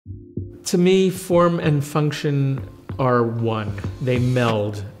To me, form and function are one. They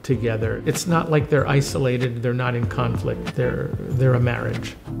meld together. It's not like they're isolated, they're not in conflict, they're a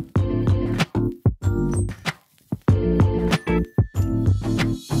marriage.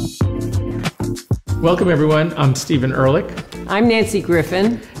 Welcome everyone, I'm Steven Ehrlich. I'm Nancy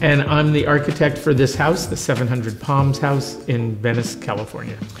Griffin. And I'm the architect for this house, the 700 Palms house in Venice,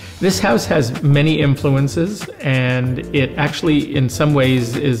 California. This house has many influences, and it actually, in some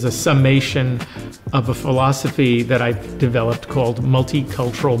ways, is a summation of a philosophy that I've developed called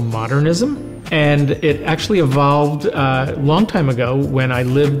multicultural modernism. And it actually evolved a long time ago when I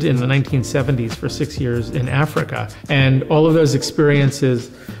lived in the 1970s for 6 years in Africa. And all of those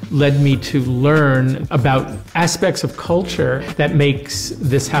experiences led me to learn about aspects of culture that makes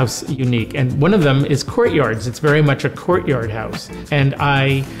this house unique. And one of them is courtyards. It's very much a courtyard house. And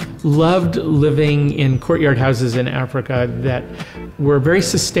I loved living in courtyard houses in Africa that were very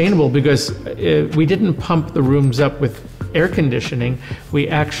sustainable because we didn't pump the rooms up with air conditioning. We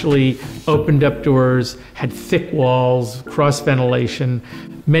actually opened up doors, had thick walls, cross ventilation,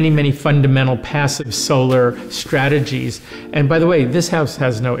 many fundamental passive solar strategies. And by the way, this house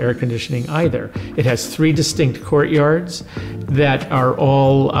has no air conditioning either. It has 3 distinct courtyards that are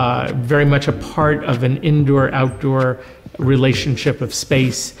all very much a part of an indoor-outdoor relationship of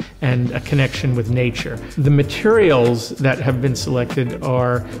space and a connection with nature. The materials that have been selected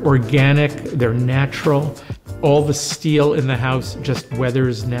are organic, they're natural. All the steel in the house just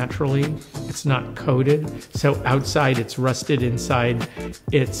weathers naturally. It's not coated. So outside it's rusted, inside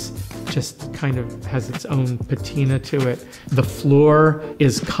it's just kind of has its own patina to it. The floor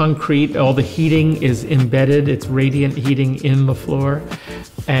is concrete. All the heating is embedded. It's radiant heating in the floor.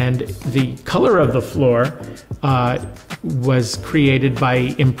 And the color of the floor was created by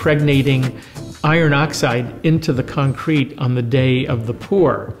impregnating iron oxide into the concrete on the day of the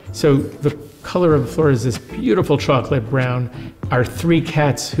pour. So the color of the floor is this beautiful chocolate brown. Our 3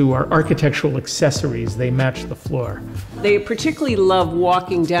 cats, who are architectural accessories, they match the floor. They particularly love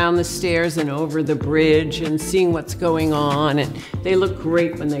walking down the stairs and over the bridge and seeing what's going on, and they look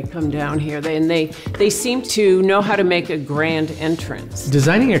great when they come down here. They seem to know how to make a grand entrance.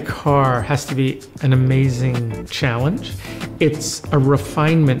 Designing a car has to be an amazing challenge. It's a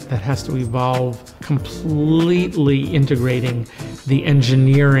refinement that has to evolve, completely integrating the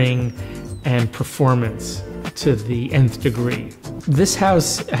engineering and performance to the nth degree. This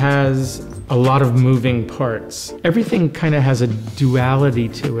house has a lot of moving parts. Everything kind of has a duality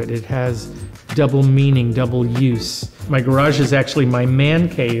to it. It has double meaning, double use. My garage is actually my man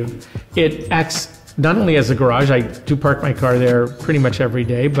cave. It acts not only as a garage, I do park my car there pretty much every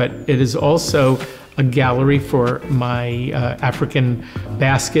day, but it is also a gallery for my African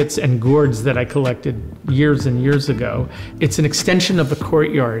baskets and gourds that I collected years and years ago. It's an extension of the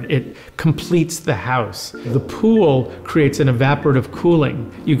courtyard. It completes the house. The pool creates an evaporative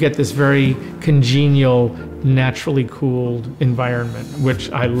cooling. You get this very congenial, naturally cooled environment, which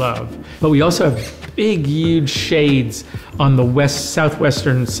I love. But we also have big, huge shades on the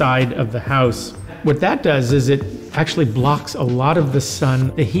southwestern side of the house. What that does is it actually blocks a lot of the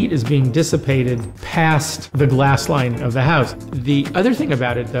sun. The heat is being dissipated past the glass line of the house. The other thing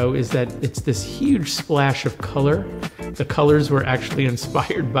about it, though, is that it's this huge splash of color. The colors were actually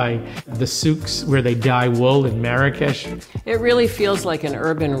inspired by the souks where they dye wool in Marrakesh. It really feels like an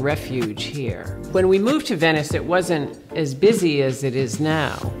urban refuge here. When we moved to Venice, it wasn't as busy as it is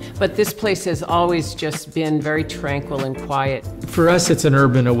now, but this place has always just been very tranquil and quiet. For us, it's an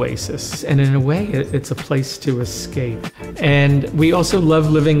urban oasis, and in a way, it's a place to escape. And we also love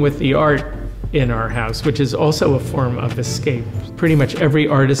living with the art in our house, which is also a form of escape. Pretty much every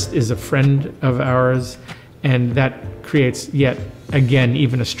artist is a friend of ours, and that creates yet again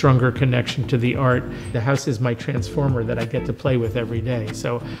even a stronger connection to the art. The house is my transformer that I get to play with every day.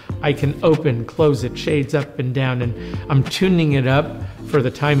 So I can open, close it, shades up and down, and I'm tuning it up for the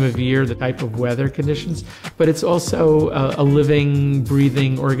time of year, the type of weather conditions. But it's also a living,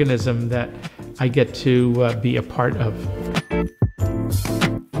 breathing organism that I get to be a part of.